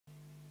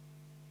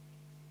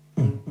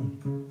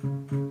I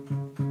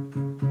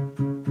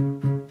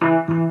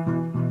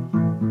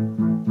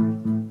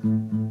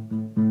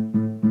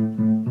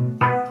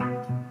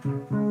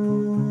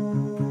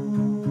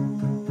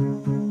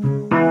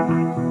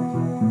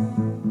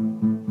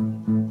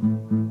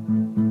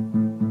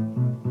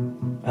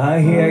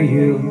hear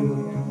you,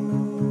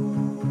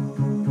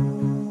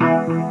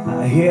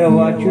 I hear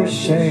what you're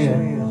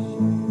saying.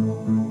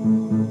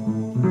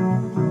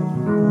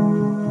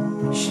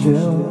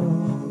 Still,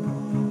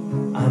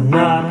 I'm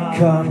not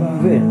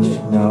convinced,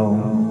 no.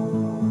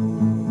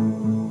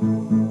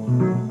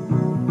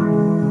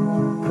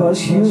 'Cause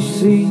you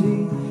see,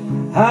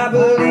 I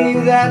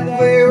believe that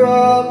we're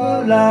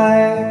all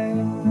alive.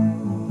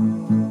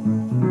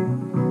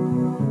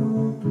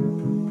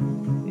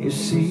 You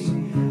see,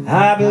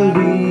 I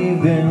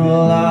believe in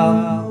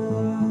love.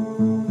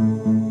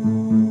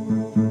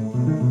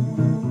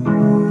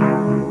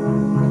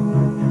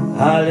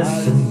 I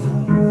listen,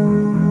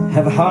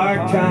 have a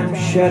hard time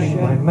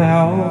shutting my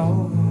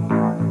mouth.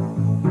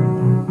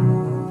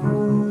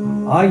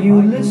 Are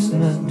you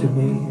listening to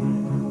me,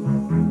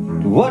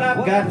 to what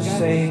I've got to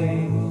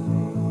say?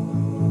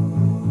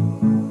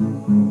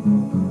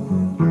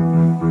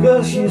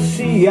 'Cause you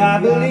see, I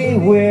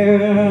believe we're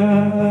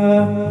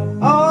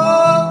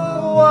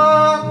all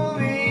one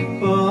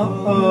people.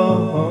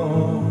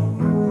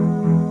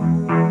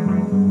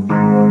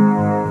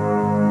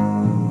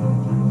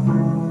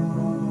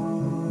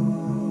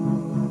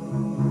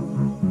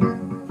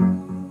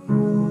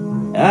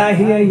 I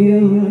hear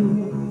you,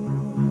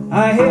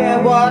 I hear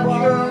what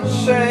you're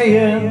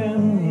saying,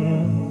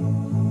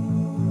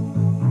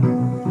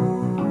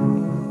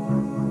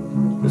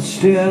 but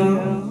still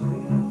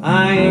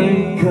I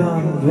ain't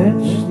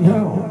convinced,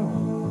 no.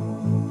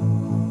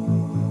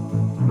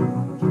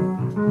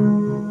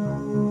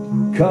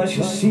 'Cause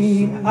you see,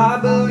 I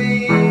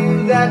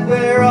believe that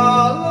we're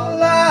all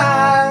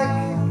alike.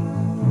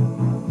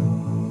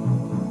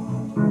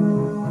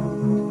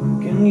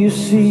 Can you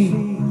see,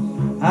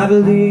 I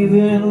believe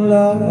in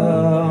love.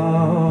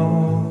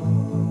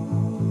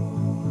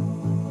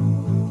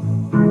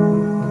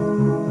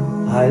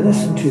 I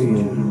listen to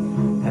you,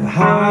 have a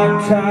hard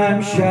time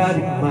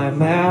shutting my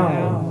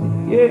mouth,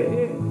 yeah.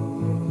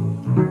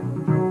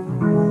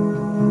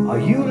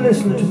 Are you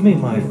listening to me,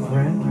 my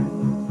friend,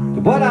 to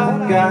what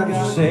I've got to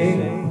say?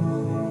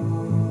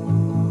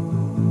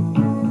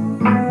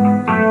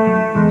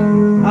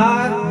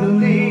 I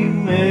believe,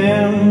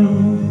 man,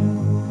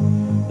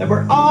 that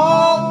we're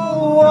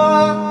all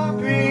one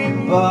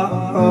people.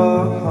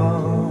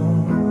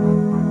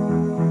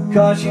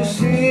 'Cause you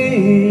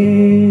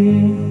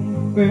see,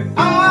 we're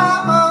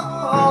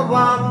all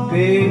one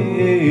people.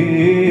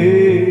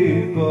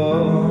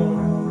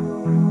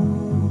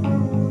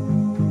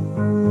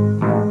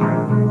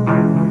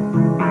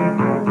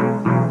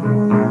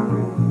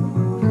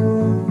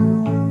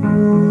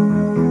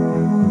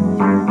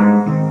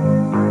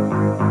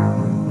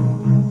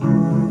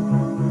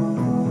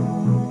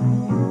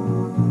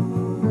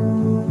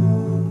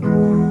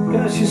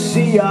 You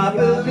see, I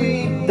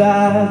believe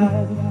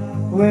that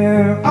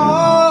we're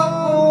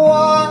all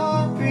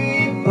one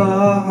people.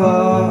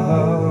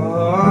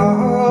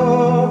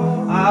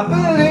 I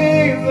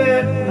believe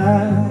in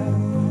that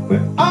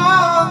we're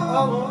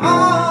all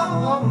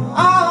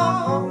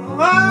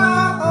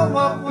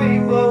one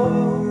people.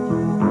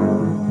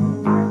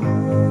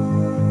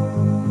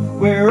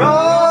 We're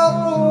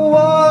all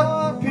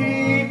one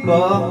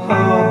people.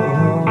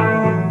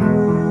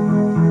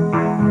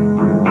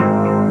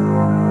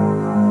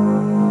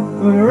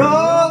 We're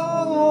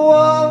all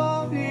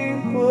one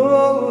people.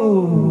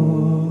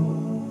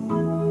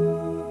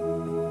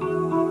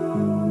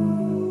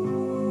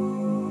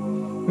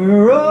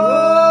 We're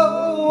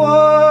all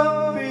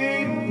one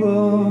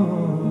people.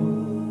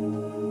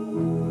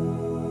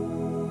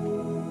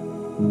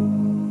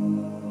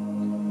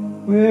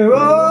 We're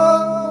all